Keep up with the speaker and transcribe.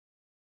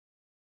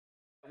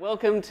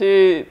Welcome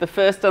to the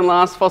first and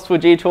last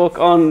FOSS4G talk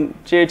on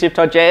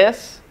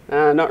geotiff.js.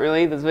 Not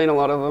really, there's been a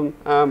lot of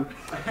them.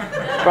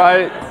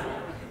 But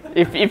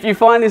if you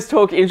find this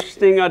talk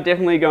interesting, I'd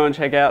definitely go and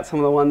check out some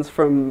of the ones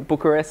from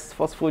Bucharest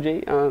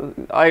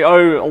FOSS4G. I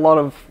owe a lot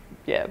of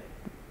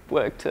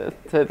work to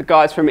the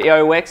guys from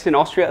EOX in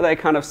Austria. They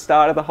kind of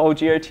started the whole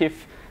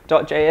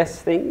geotiff.js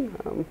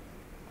thing.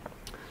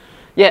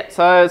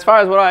 So as far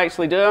as what I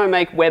actually do, I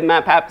make web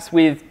map apps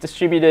with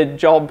distributed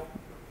job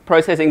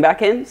processing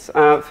backends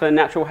for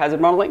natural hazard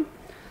modeling.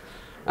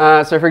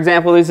 So for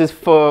example, this is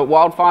for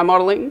wildfire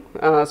modeling.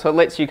 So it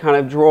lets you kind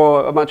of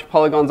draw a bunch of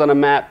polygons on a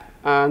map,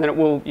 and then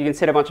you can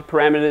set a bunch of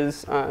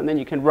parameters, and then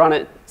you can run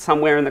it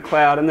somewhere in the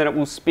cloud, and then it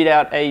will spit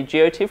out a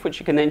GeoTIFF,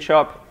 which you can then show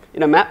up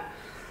in a map.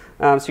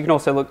 So you can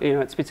also look,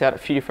 it spits out a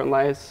few different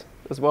layers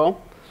as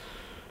well.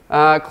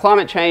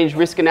 Climate change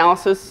risk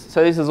analysis.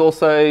 So this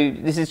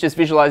is just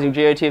visualizing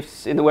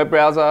GeoTIFFs in the web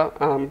browser.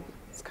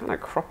 It's kind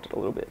of cropped it a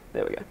little bit.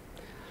 There we go.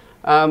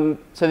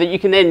 So that you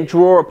can then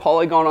draw a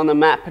polygon on the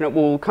map and it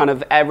will kind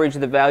of average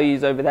the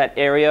values over that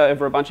area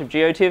over a bunch of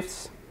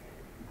GeoTIFFs.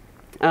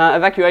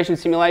 Evacuation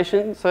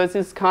simulation. So this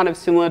is kind of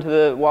similar to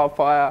the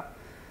wildfire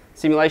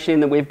simulation in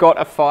that we've got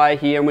a fire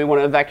here and we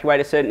want to evacuate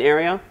a certain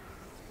area.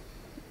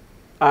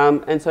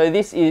 And so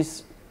this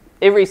is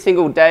every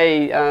single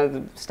day,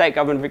 the state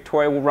government of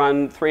Victoria will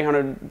run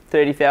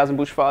 330,000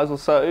 bushfires or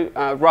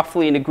so,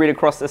 roughly in a grid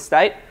across the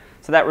state.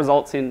 So that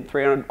results in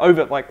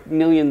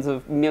millions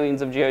of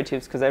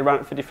GeoTIFFs because they run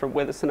it for different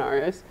weather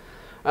scenarios.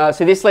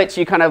 So this lets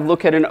you kind of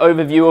look at an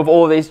overview of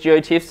all of these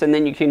GeoTIFFs, and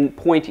then you can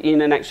point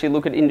in and actually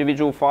look at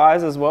individual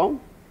fires as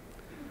well.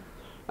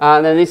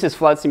 And then this is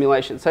flood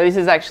simulation. So this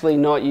is actually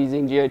not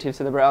using GeoTIFFs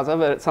in the browser,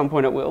 but at some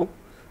point it will.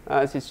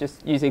 This is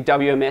just using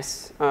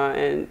WMS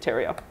and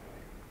Terrier.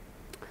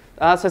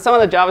 So some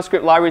of the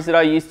JavaScript libraries that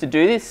I use to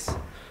do this,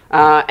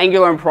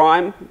 Angular and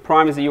Prime.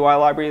 Prime is a UI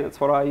library, that's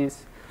what I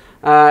use.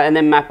 And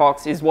then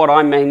Mapbox is what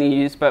I mainly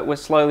use, but we're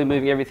slowly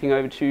moving everything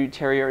over to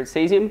Terrier and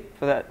Cesium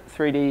for that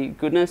 3D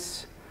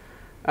goodness.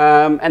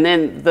 And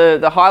then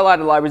the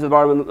highlighted libraries at the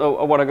bottom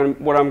are what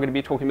I'm going to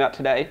be talking about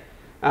today.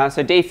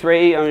 So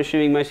D3, I'm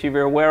assuming most of you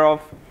are aware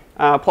of.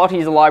 Plotty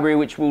is a library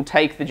which will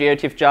take the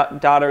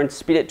GeoTIFF data and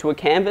spit it to a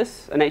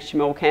canvas, an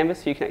HTML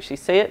canvas, so you can actually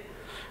see it.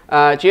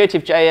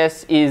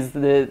 GeoTIFF.js is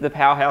the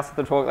powerhouse of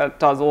the talk that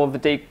does all of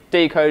the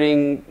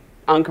decoding,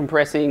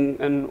 uncompressing,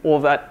 and all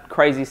of that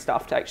crazy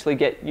stuff to actually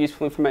get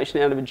useful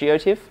information out of a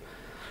GeoTIFF.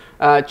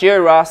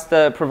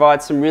 GeoRaster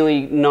provides some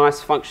really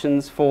nice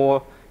functions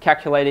for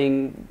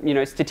calculating,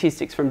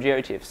 statistics from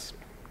GeoTIFFs.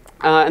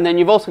 And then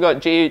you've also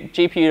got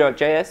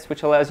GPU.js,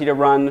 which allows you to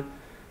run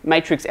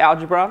matrix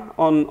algebra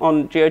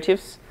on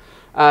GeoTIFFs.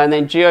 And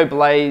then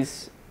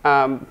GeoBlaze,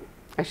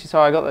 actually,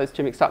 sorry, I got those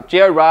two mixed up.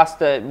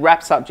 GeoRaster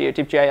wraps up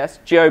GeoTIFF.js.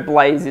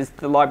 GeoBlaze is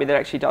the library that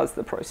actually does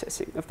the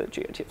processing of the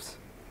GeoTIFFs.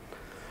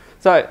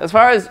 So as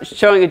far as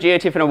showing a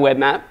GeoTIFF in a web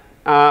map,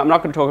 I'm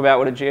not going to talk about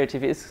what a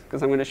GeoTIFF is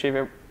because I'm going to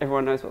assume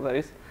everyone knows what that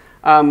is.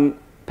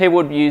 People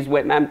would use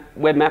web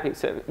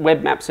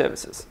map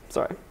services.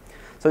 Sorry.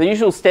 So the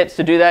usual steps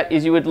to do that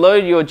is you would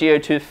load your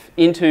GeoTIFF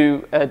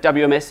into a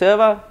WMS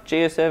server.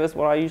 GeoServer is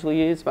what I usually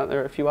use, but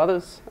there are a few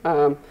others.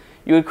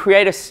 You would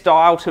create a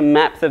style to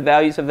map the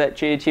values of that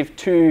GeoTIFF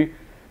to,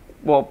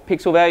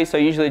 pixel values. So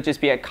usually it'd just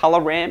be a color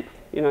ramp.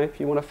 If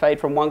you want to fade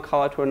from one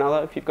color to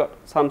another, if you've got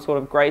some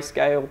sort of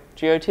grayscale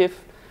GeoTIFF,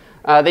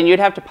 then you'd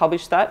have to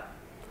publish that.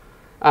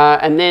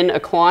 And then a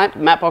client,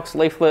 Mapbox,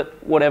 Leaflet,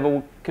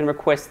 whatever, can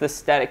request the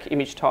static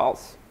image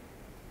tiles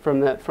from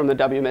the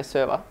WMS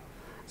server.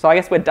 So I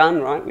guess we're done,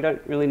 right? We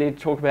don't really need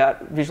to talk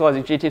about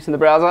visualizing GeoTIFFs in the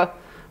browser.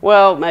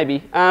 Well,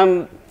 maybe.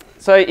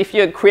 So if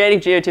you're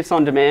creating GeoTIFFs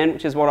on demand,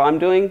 which is what I'm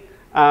doing,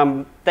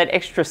 that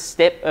extra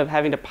step of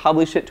having to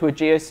publish it to a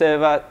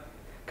GeoServer,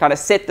 kind of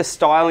set the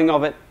styling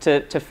of it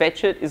to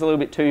fetch it is a little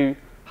bit too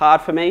hard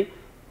for me.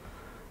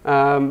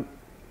 And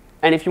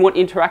if you want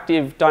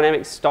interactive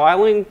dynamic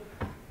styling,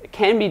 it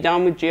can be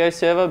done with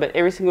GeoServer, but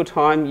every single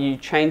time you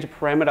change a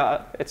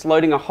parameter, it's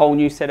loading a whole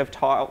new set of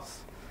tiles.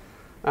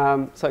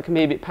 So it can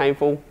be a bit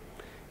painful.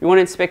 You want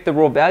to inspect the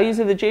raw values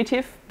of the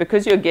GeoTIFF.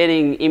 Because you're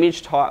getting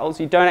image tiles,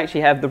 you don't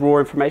actually have the raw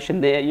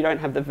information there. You don't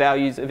have the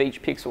values of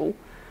each pixel.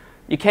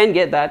 You can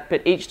get that,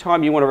 but each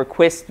time you want to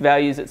request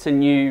values, it's a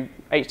new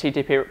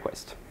HTTP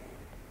request.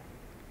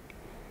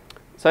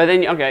 So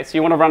then, so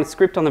you want to run a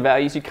script on the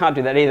values. You can't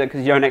do that either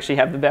because you don't actually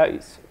have the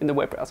values in the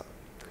web browser.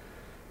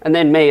 And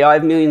then I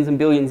have millions and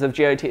billions of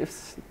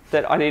GeoTIFFs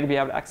that I need to be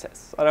able to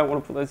access. I don't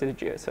want to put those in a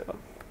GeoServer.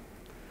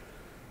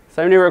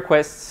 So many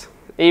requests.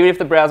 Even if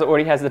the browser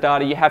already has the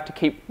data, you have to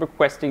keep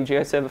requesting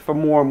GeoServer for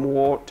more and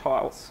more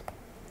tiles.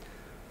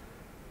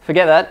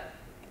 Forget that.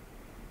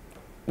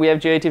 We have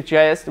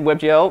GeoTIFF.js and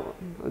WebGL.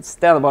 It's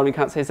down the bottom, you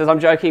can't see. It says, I'm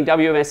joking,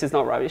 WMS is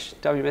not rubbish.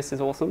 WMS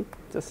is awesome.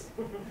 Just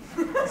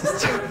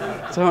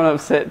don't want to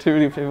upset too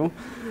many people.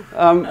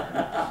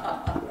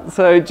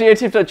 So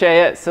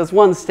GeoTIFF.js, there's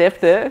one step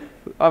there.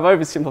 I've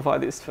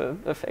oversimplified this for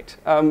effect.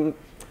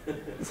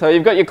 So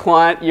you've got your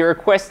client, you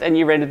request and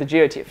you render the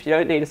GeoTIFF. You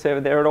don't need a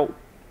server there at all.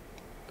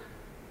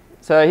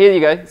 So here you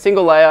go,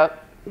 single layer,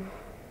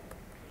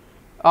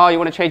 oh, you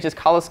want to change this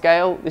color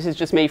scale. This is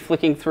just me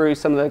flicking through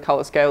some of the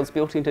color scales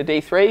built into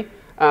D3.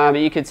 But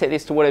you can set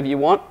this to whatever you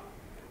want.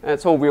 And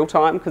it's all real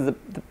time because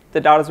the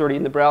data's already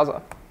in the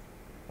browser.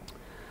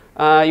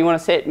 You want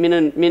to set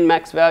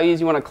min-max values.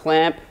 You want to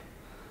clamp.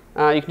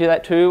 You can do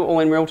that too, all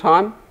in real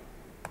time.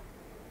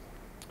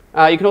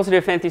 You can also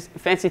do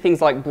fancy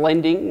things like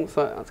blending.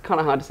 So it's kind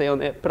of hard to see on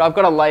there. But I've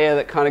got a layer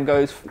that kind of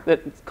goes,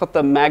 that's got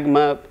the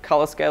magma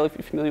color scale, if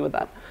you're familiar with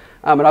that.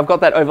 And I've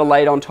got that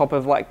overlaid on top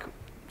of like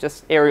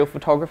just aerial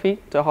photography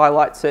to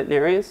highlight certain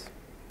areas.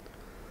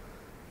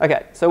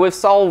 Okay, so we've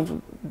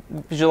solved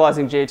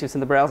visualizing GeoTIFFs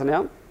in the browser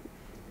now.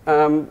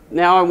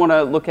 Now I want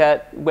to look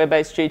at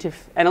web-based GeoTIFF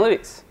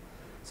analytics.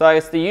 So I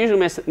guess the usual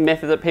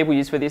method that people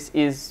use for this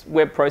is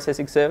web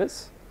processing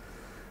service.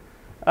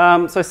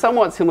 So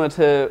somewhat similar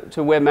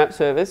to web map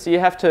service. You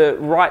have to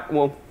write,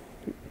 well,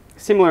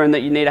 similar in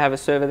that you need to have a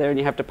server there and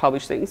you have to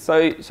publish things.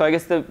 So I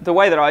guess the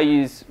way that I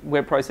use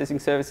web processing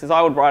service is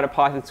I would write a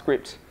Python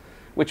script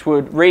which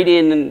would read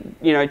in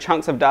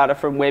chunks of data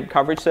from web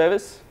coverage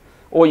service,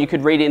 or you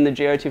could read in the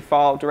GeoTIFF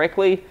file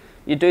directly.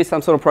 You do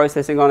some sort of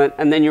processing on it,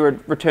 and then you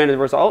would return a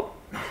result.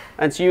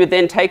 And so you would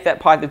then take that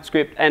Python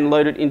script and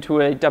load it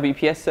into a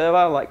WPS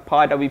server, like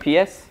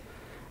PyWPS.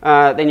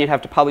 Then you'd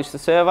have to publish the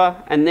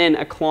server, and then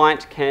a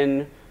client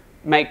can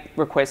make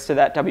requests to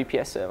that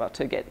WPS server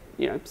to get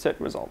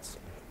certain results.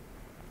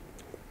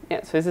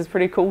 Yeah, so this is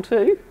pretty cool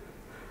too.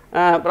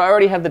 But I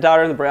already have the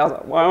data in the browser.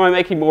 Why am I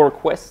making more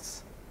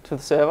requests to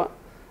the server?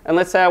 And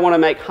let's say I want to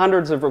make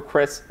hundreds of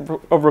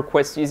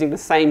requests using the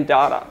same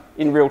data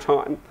in real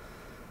time.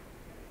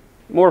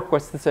 More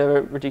requests to the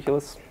server,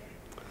 ridiculous.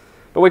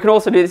 But we can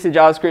also do this in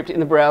JavaScript in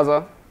the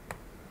browser.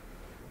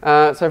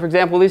 So for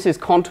example, this is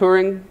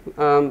contouring.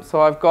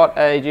 So I've got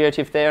a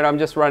GeoTIFF there, and I'm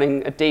just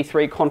running a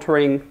D3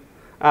 contouring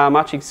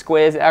marching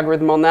squares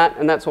algorithm on that,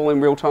 and that's all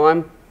in real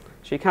time.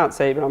 So you can't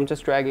see, but I'm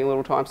just dragging a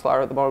little time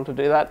slider at the bottom to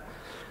do that.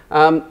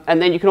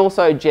 And then you can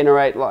also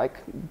generate like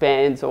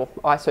bands or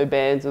ISO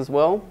bands as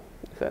well,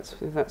 if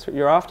that's what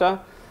you're after.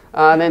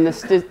 And then the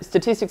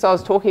statistics I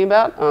was talking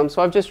about.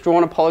 So I've just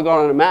drawn a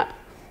polygon on a map,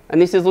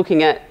 and this is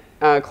looking at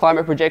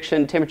climate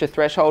projection temperature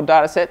threshold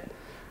data set.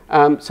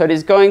 So it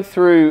is going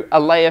through a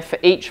layer for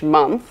each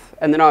month,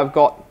 and then I've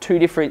got 2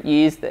 different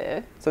years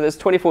there. So there's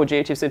 24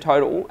 GeoTIFFs in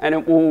total, and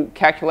it will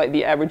calculate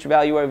the average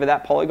value over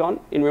that polygon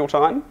in real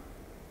time.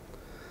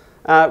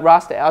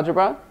 Raster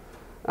algebra.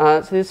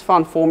 So this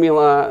fun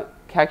formula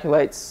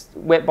calculates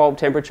wet bulb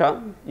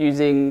temperature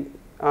using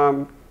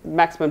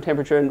maximum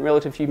temperature and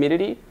relative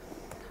humidity.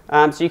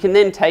 So you can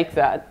then take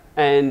that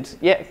and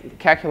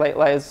calculate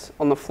layers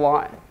on the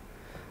fly.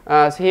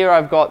 So here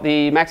I've got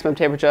the maximum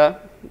temperature.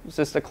 It's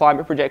just a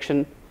climate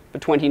projection for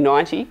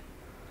 2090.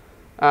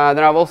 Then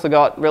I've also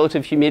got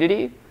relative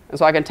humidity, and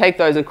so I can take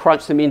those and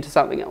crunch them into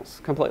something else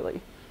completely.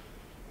 Is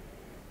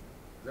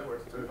that where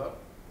it's too hot?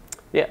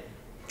 Yeah.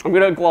 I'm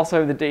going to gloss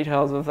over the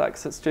details of that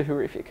because it's too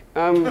horrific.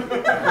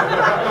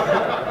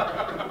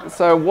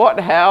 So what,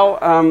 how?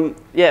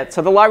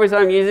 So the libraries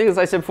I'm using, as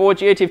I said before,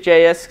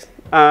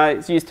 GeoTIFF.js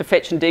is used to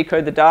fetch and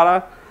decode the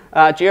data.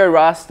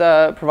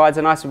 GeoRaster provides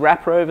a nice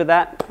wrapper over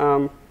that.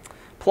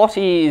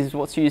 Plotty is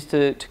what's used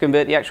to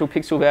convert the actual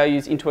pixel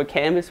values into a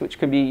canvas, which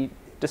can be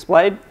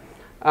displayed.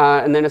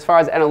 And then as far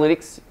as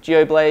analytics,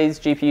 GeoBlaze,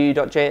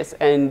 GPU.js,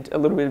 and a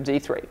little bit of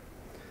D3.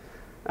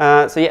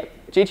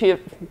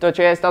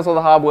 GeoTIFF.js does all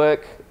the hard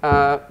work,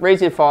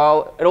 reads your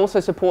file. It also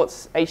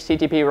supports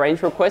HTTP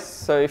range requests.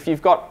 So if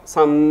you've got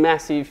some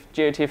massive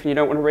GeoTIFF and you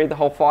don't want to read the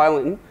whole file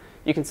in,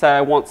 you can say,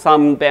 I want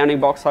some bounding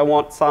box, I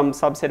want some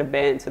subset of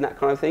bands and that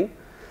kind of thing.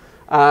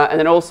 And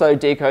then also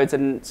decodes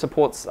and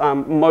supports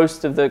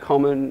most of the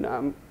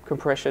common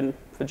compression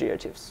for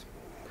GeoTIFFs.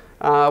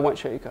 I won't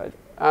show you code.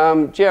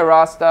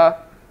 GeoRaster,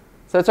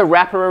 so it's a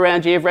wrapper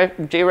around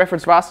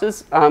georeference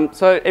rasters.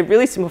 So it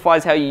really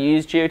simplifies how you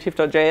use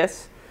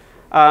GeoTIFF.js.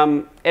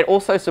 It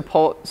also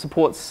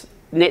supports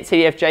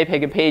NetCDF,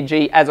 JPEG, and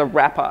PNG as a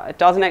wrapper. It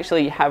doesn't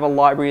actually have a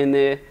library in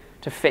there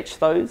to fetch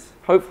those.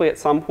 Hopefully at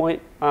some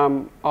point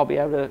I'll be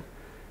able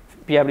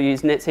to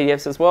use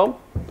NetCDFs as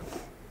well.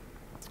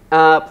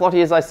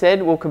 Plotty, as I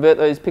said, will convert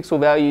those pixel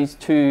values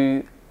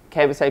to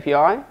Canvas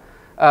API.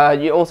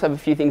 You also have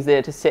a few things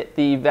there to set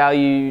the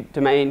value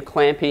domain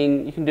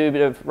clamping. You can do a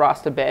bit of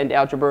raster band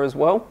algebra as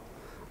well.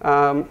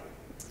 And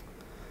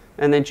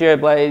then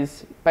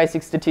GeoBlaze,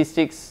 basic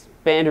statistics,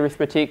 band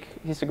arithmetic,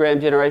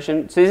 histogram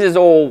generation. So this is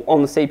all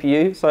on the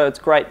CPU, so it's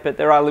great, but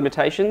there are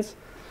limitations.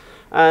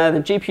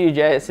 The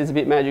GPU.js is a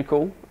bit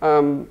magical.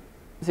 So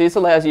this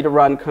allows you to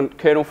run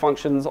kernel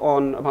functions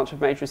on a bunch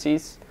of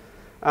matrices.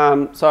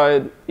 I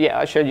showed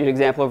you an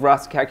example of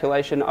raster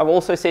calculation. I've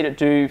also seen it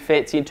do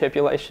fancy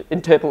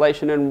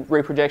interpolation and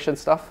reprojection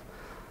stuff.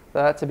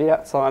 That's a bit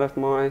outside of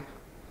my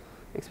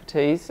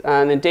expertise.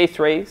 And then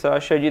D3, so I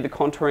showed you the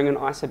contouring and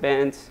ISO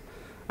bands.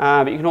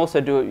 But you can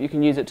also you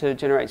can use it to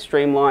generate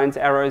streamlines,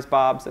 arrows,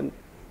 barbs, and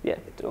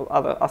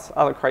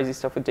other crazy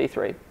stuff with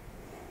D3.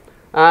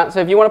 So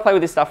if you want to play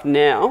with this stuff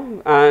now,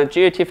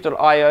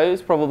 geotiff.io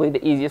is probably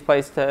the easiest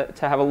place to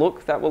have a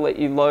look. That will let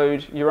you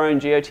load your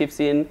own GeoTIFFs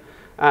in.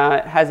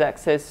 It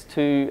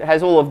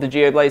has all of the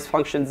GeoGlaze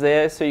functions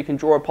there, so you can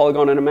draw a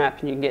polygon on a map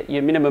and you can get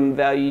your minimum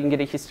value, you can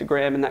get a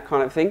histogram and that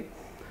kind of thing.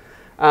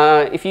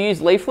 If you use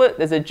Leaflet,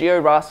 there's a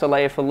GeoRaster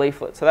layer for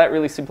Leaflet, so that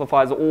really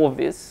simplifies all of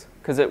this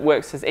because it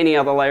works as any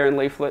other layer in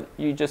Leaflet.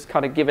 You just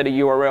kind of give it a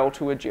URL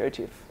to a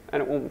GeoTIFF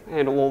and it will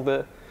handle all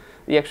the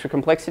extra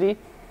complexity.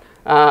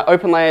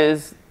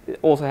 OpenLayers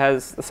also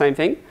has the same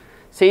thing.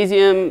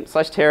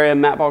 Cesium/Terra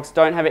Mapbox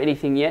don't have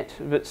anything yet,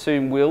 but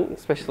soon will,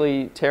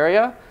 especially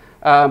Terra.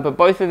 But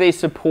both of these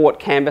support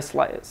canvas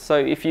layers. So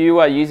if you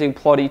are using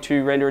Plotty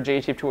to render a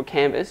GeoTIFF to a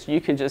canvas,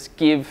 you can just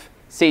give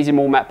Cesium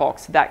or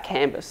Mapbox that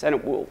canvas and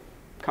it will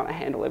kind of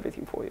handle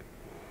everything for you.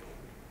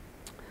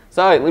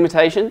 So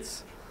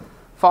limitations.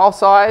 File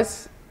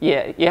size,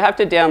 yeah, you have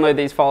to download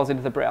these files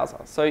into the browser.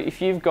 So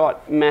if you've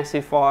got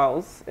massive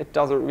files, it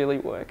doesn't really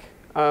work.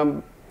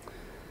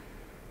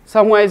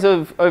 Some ways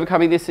of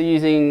overcoming this are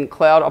using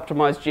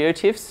cloud-optimized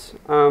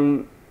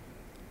GeoTIFFs.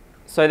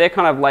 So they're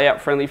kind of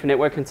layout friendly for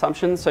network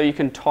consumption, so you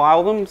can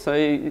tile them. So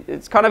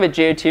it's kind of a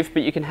GeoTIFF,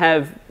 but you can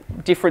have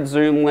different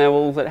zoom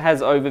levels. It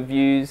has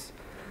overviews.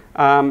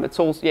 It's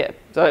also, yeah,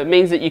 so it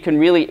means that you can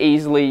really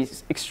easily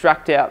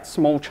extract out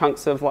small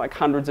chunks of like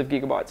hundreds of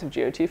gigabytes of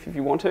GeoTIFF if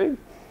you want to.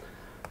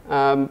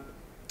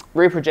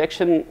 Rear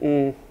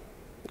projection,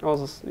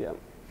 yeah.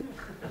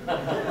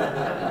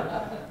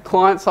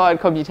 Client-side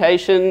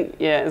computation,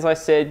 yeah, as I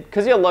said,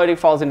 because you're loading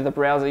files into the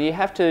browser, you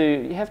have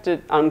to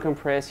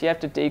uncompress, you have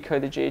to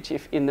decode the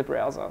GeoTIFF in the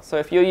browser. So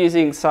if you're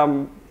using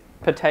some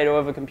potato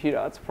of a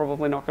computer, it's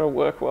probably not going to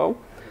work well.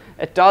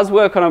 It does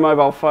work on a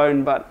mobile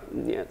phone, but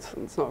yeah,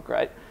 it's not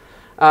great.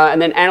 And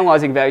then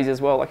analyzing values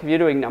as well. Like if you're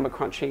doing number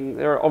crunching,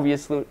 there are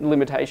obvious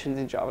limitations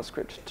in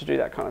JavaScript to do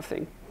that kind of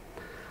thing.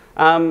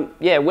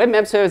 Yeah, Web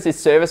Map Service is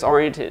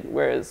service-oriented,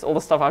 whereas all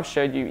the stuff I've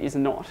showed you is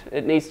not.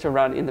 It needs to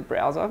run in the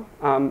browser.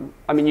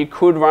 I mean, you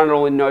could run it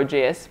all in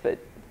Node.js, but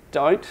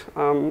don't.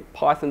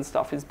 Python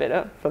stuff is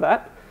better for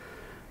that.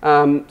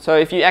 So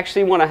if you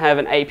actually want to have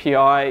an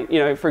API, you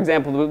know, for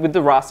example, with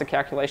the raster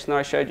calculation that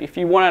I showed you, if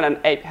you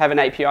wanted to have an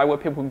API where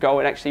people go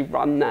and actually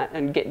run that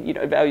and get, you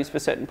know, values for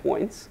certain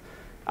points,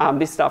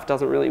 this stuff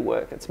doesn't really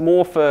work. It's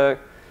more for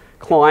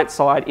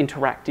client-side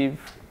interactive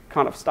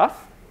kind of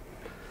stuff.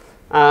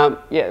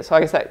 Yeah, so I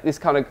guess this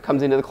kind of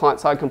comes into the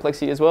client-side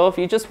complexity as well. If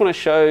you just want to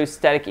show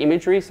static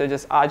imagery, so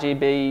just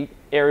RGB,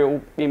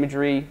 aerial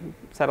imagery,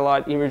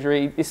 satellite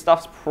imagery, this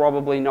stuff's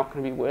probably not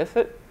going to be worth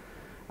it.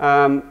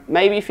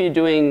 Maybe if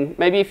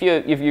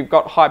you've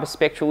got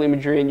hyperspectral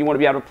imagery and you want to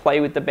be able to play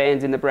with the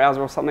bands in the browser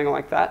or something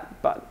like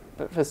that, but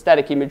for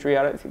static imagery,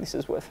 I don't think this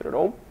is worth it at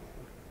all.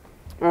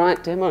 All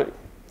right, demo.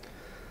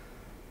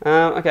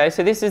 Okay,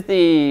 so this is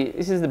the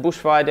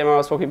bushfire demo I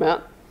was talking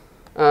about.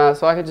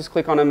 So I could just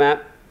click on a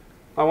map.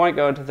 I won't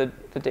go into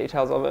the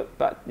details of it,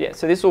 but yeah,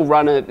 so this will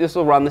run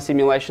the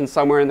simulation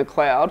somewhere in the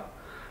cloud,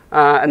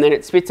 and then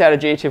it spits out a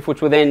GeoTIFF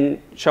which will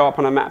then show up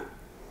on a map.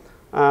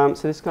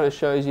 So this kind of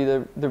shows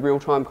you the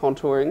real-time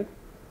contouring.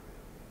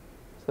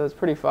 So it's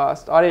pretty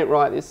fast. I didn't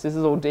write this. This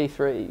is all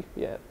D3.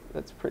 Yeah,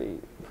 that's pretty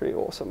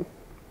awesome.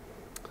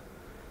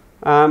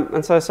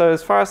 And so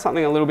as far as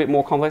something a little bit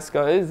more complex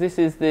goes, this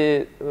is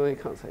the. Oh, you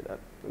can't say that.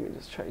 Let me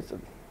just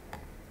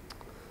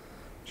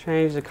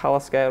change the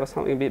color scale to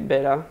something a bit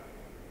better.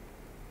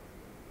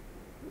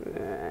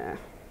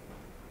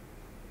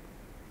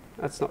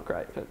 That's not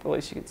great, but at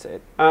least you can see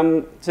it.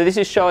 So this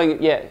is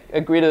showing, yeah,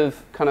 a grid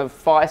of kind of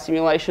fire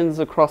simulations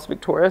across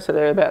Victoria. So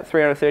they're about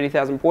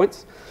 330,000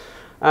 points.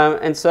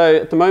 And so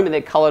at the moment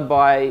they're coloured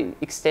by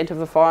extent of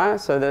the fire,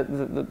 so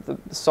the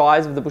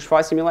size of the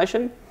bushfire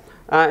simulation.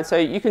 And so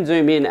you can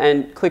zoom in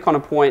and click on a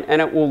point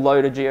and it will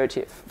load a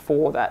GeoTIFF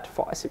for that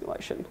fire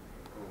simulation.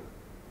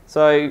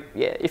 So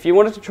yeah, if you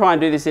wanted to try and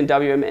do this in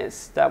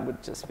WMS, that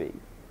would just be,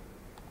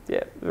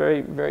 yeah,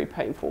 very, very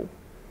painful.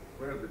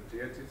 Where are the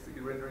GeoTIFFs that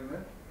you're rendering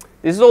there?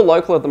 This is all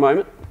local at the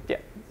moment, yeah,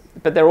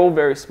 but they're all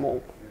very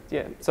small,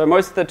 yeah. So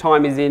most of the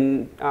time is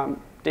in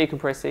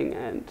decompressing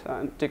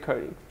and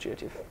decoding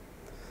GeoTIFF,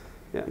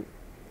 yeah.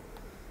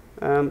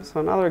 So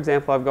another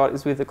example I've got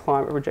is with the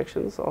climate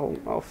projections.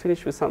 I'll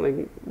finish with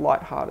something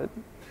light-hearted.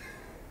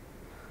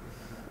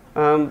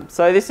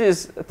 So this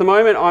is, at the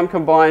moment I'm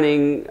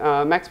combining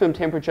maximum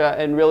temperature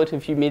and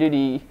relative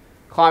humidity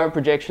climate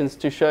projections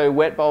to show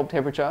wet bulb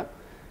temperature.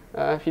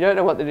 If you don't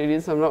know what that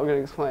is, I'm not going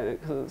to explain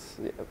it because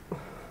yeah,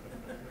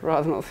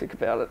 rather not think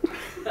about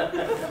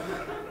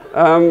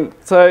it.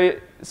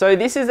 So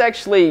this is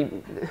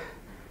actually,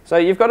 so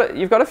you've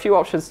got a few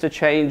options to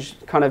change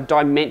kind of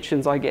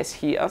dimensions, I guess,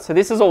 here. So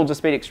this has all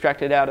just been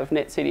extracted out of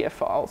netcdf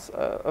files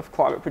of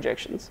climate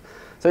projections.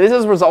 So this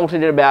has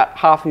resulted in about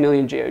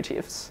 500,000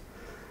 GeoTIFFs.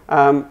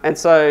 And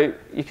so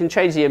you can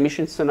change the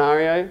emission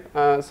scenario.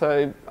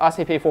 So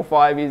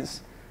RCP45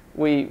 is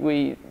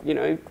we you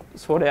know,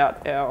 sort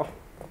out our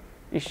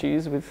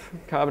issues with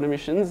carbon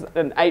emissions,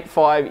 and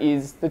 8.5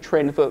 is the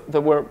trend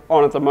that we're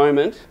on at the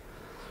moment.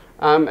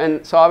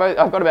 And so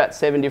I've got about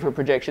 7 different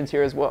projections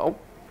here as well.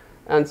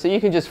 And so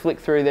you can just flick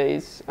through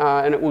these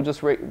and it will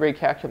just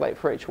recalculate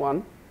for each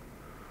one.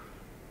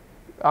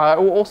 It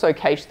will also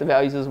cache the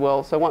values as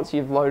well. So once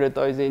you've loaded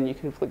those in, you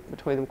can flick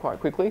between them quite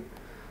quickly.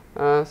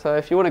 So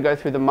if you want to go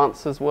through the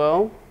months as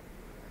well,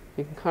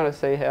 you can kind of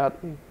see how it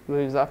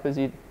moves up as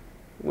you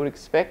would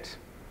expect.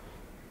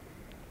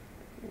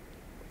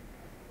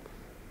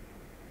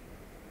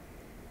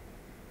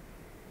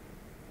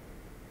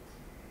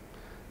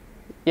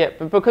 Yeah,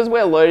 but because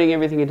we're loading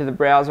everything into the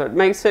browser, it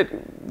makes it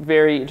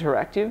very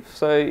interactive.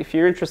 So if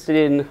you're interested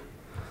in,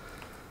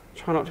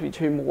 try not to be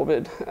too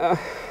morbid,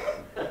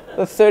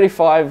 the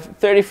 35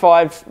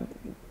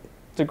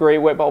 degree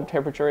wet bulb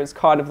temperature is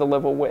kind of the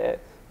level where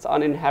it's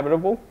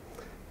uninhabitable.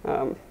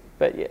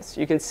 But yes,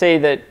 you can see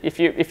that if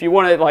you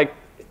want to like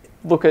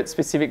look at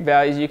specific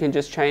values, you can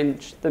just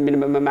change the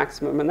minimum and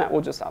maximum, and that will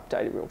just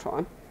update in real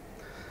time.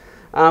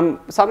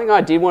 Something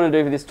I did want to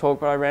do for this talk,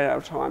 but I ran out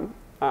of time,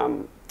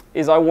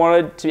 is I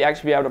wanted to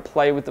actually be able to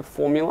play with the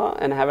formula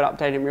and have it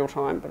update in real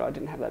time, but I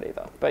didn't have that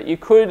either. But you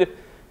could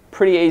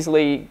pretty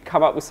easily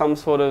come up with some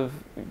sort of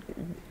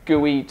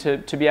GUI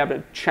to be able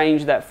to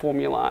change that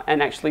formula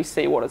and actually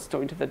see what it's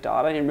doing to the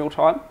data in real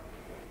time.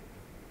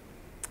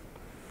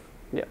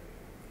 Yeah.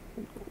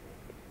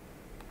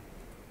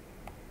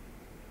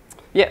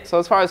 Yeah, so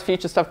as far as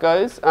future stuff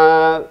goes,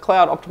 cloud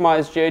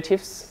optimized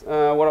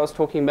GeoTIFFs, what I was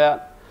talking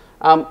about.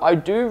 I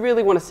do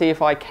really want to see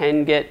if I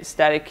can get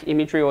static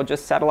imagery or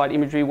just satellite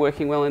imagery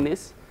working well in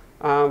this.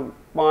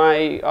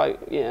 My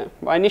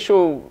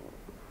initial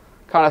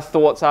kind of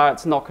thoughts are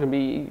it's not going to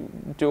be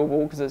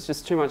doable because it's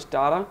just too much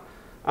data.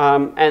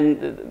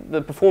 And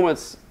the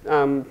performance,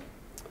 I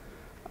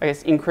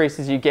guess,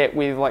 increases you get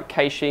with like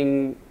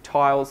caching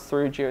tiles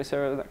through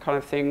GeoServer, that kind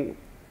of thing,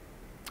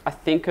 I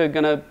think are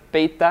going to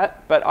beat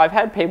that. But I've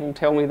had people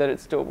tell me that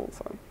it's doable,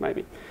 so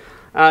maybe.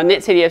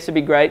 NetCDFs would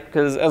be great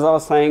because, as I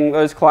was saying,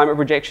 those climate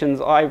projections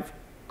I've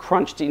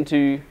crunched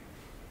into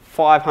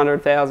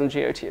 500,000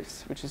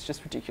 GeoTIFFs, which is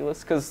just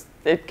ridiculous because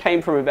it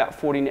came from about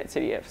 40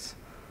 NetCDFs.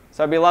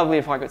 So it'd be lovely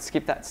if I could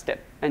skip that step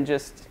and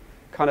just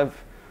kind of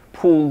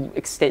pull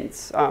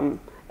extents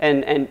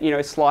and you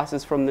know,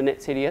 slices from the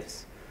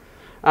NetCDFs.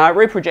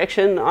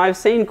 Reprojection, I've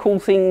seen cool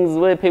things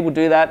where people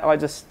do that. I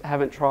just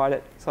haven't tried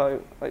it.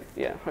 So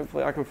yeah,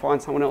 hopefully I can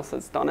find someone else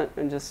that's done it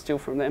and just steal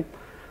from them.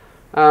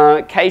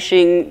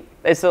 Caching,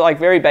 it's like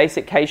very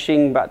basic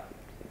caching, but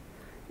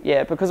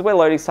yeah, because we're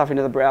loading stuff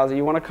into the browser,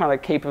 you want to kind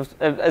of keep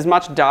as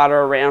much data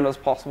around as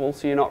possible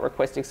so you're not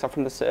requesting stuff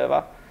from the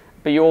server,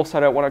 but you also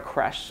don't want to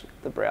crash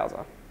the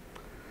browser.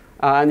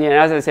 And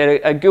yeah, as I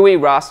said, a GUI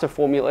raster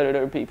formula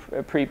editor would be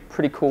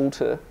pretty cool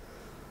to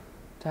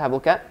have a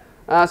look at.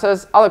 So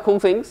there's other cool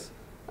things.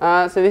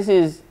 So this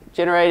is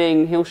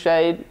generating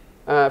hillshade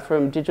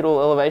from digital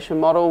elevation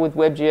model with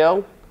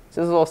WebGL.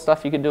 So this is all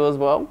stuff you could do as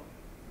well.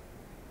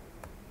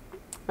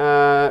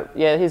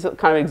 Yeah, here's a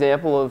kind of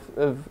example of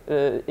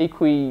I'm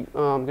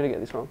going to get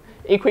this wrong.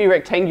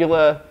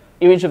 Equi-rectangular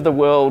image of the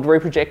world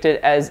reprojected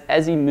as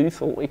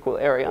azimuthal equal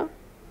area.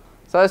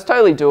 So it's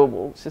totally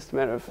doable. It's just a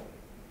matter of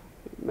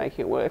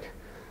making it work.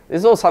 This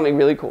is all something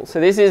really cool. So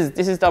this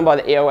is done by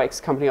the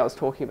EOX company I was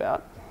talking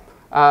about.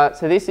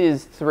 So this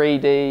is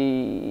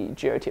 3D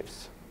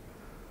GeoTIFFs.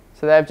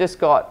 So they've just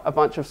got a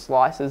bunch of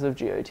slices of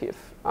GeoTIFF,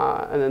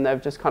 and then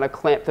they've just kind of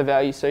clamped the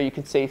value so you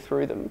can see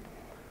through them.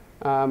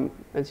 And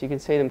so you can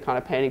see them kind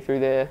of panning through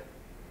there.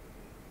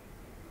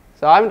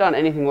 So I haven't done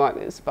anything like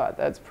this, but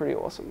that's pretty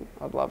awesome.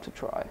 I'd love to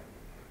try.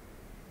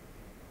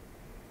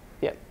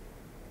 Yeah.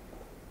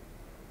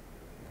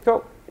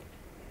 Cool.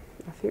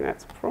 I think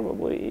that's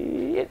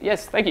probably it.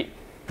 Yes, thank you.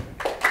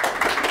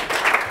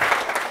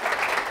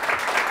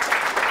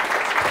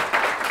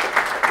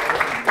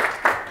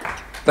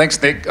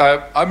 Thanks, Nick.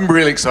 I'm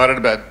really excited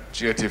about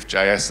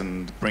GeoTIFF.js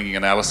and bringing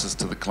analysis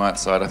to the client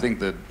side. I think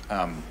that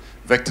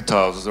Vector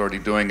Tiles is already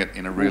doing it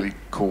in a really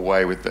cool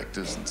way with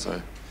vectors, and so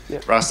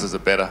rasters are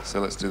better, so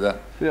let's do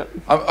that. Yeah.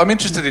 I'm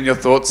interested in your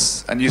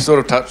thoughts, and you sort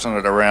of touched on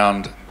it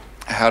around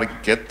how to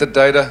get the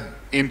data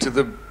into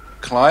the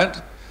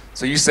client.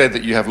 So you said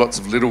that you have lots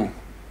of little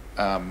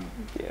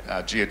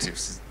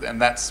GeoTIFFs,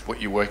 and that's what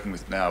you're working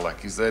with now.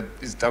 Like, is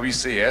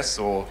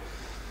WCS or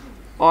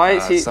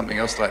something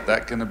else like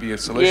that going to be a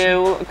solution? Yeah,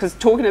 well, because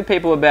talking to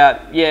people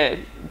about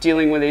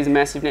dealing with these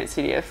massive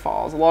NetCDF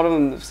files, a lot of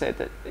them have said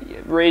that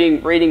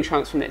reading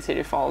chunks from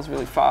NetCDF files is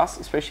really fast,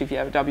 especially if you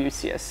have a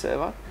WCS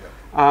server.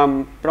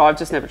 But I've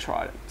just never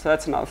tried it, so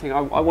that's another thing.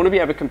 I want to be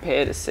able to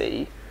compare to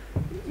see,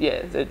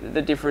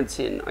 the difference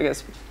in, I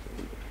guess,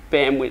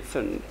 bandwidth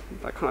and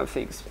that kind of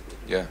things.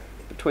 Yeah.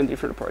 Between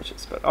different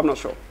approaches, but I'm not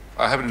sure.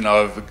 I happen to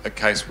know of a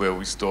case where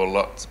we store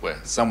lots, where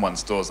someone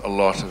stores a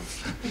lot of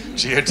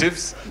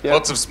GeoTIFFs,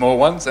 lots of small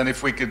ones, and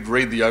if we could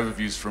read the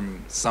overviews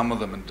from some of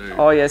them and do...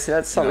 Oh yes,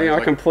 that's something I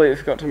completely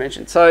forgot to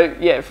mention. So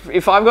yeah,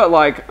 if I've got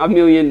like 1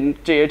 million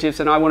GeoTIFFs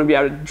and I want to be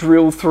able to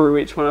drill through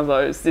each one of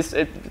those,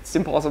 it's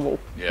impossible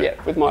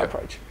with my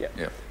approach.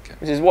 Okay.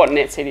 Which is what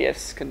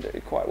NetCDFs can do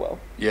quite well.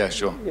 Yeah,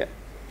 sure. Yeah.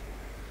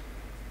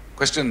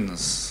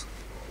 Questions?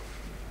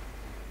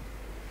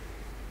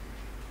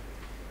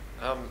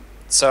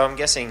 So I'm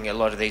guessing a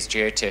lot of these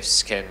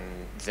GeoTIFFs can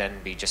then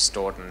be just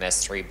stored in an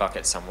S3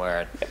 bucket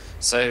somewhere. Yep.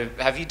 So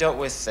have you dealt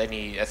with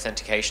any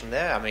authentication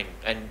there?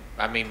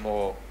 I mean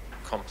more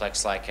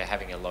complex, like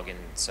having a login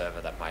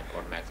server that might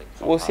automatically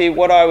pop Well, up see, with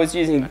what I was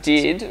using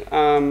practices.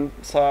 did,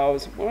 so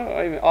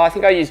I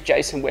think I used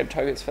JSON web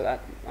tokens for that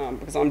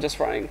because I'm just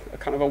running a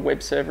kind of a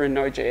web server in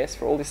Node.js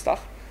for all this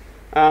stuff.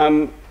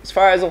 As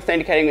far as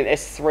authenticating with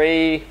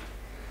S3,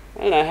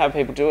 I don't know how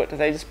people do it. Do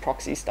they just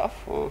proxy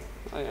stuff? Or,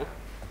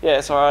 yeah,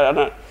 so I don't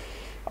know.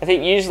 I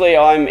think usually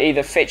I'm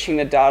either fetching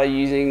the data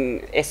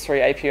using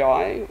S3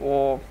 API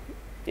or,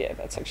 yeah,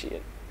 that's actually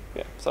it.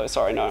 Yeah, so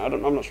sorry, no,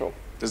 I'm not sure.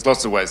 There's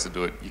lots of ways to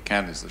do it. You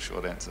can is the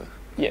short answer.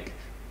 Yeah.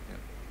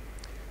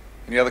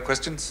 Any other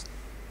questions?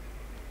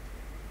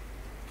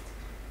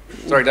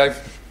 Sorry, Dave.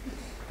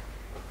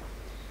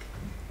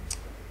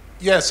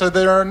 Yeah, so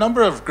there are a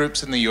number of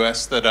groups in the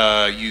US that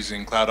are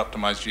using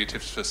cloud-optimized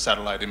GeoTIFFs for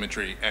satellite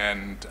imagery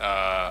and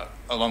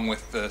along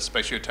with the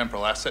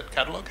spatiotemporal asset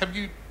catalog. Have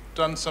you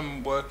done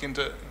some work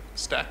into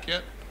Stack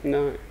yet?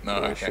 No. No,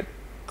 okay.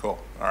 Cool.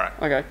 All right.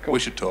 Okay, cool. We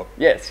should talk.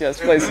 Yes,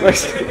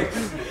 please.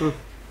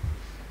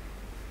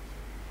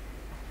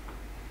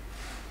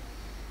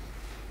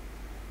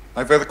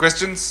 No further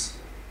questions?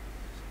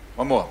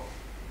 One more.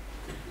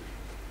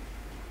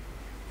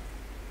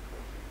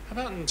 How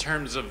about in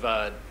terms of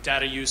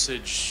data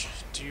usage?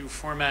 Do you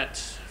format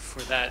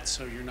for that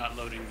so you're not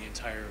loading the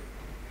entire,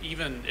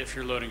 even if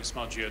you're loading a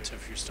small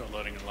GeoTIFF, you're still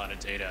loading a lot of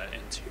data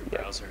into your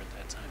browser at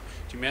that time?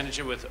 Do you manage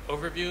it with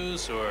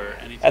overviews or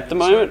anything? At the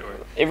moment,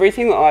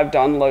 everything that I've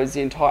done loads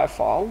the entire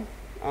file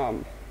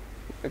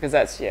because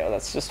that's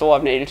just all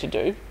I've needed to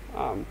do.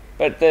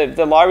 But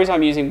the libraries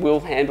I'm using will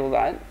handle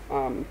that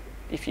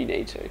if you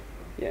need to.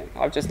 Yeah,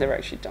 I've just never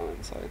actually done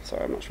it, so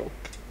sorry, I'm not sure.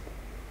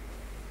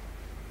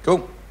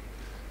 Cool.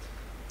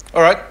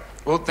 All right.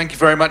 Well, thank you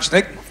very much,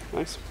 Nick.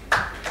 Thanks.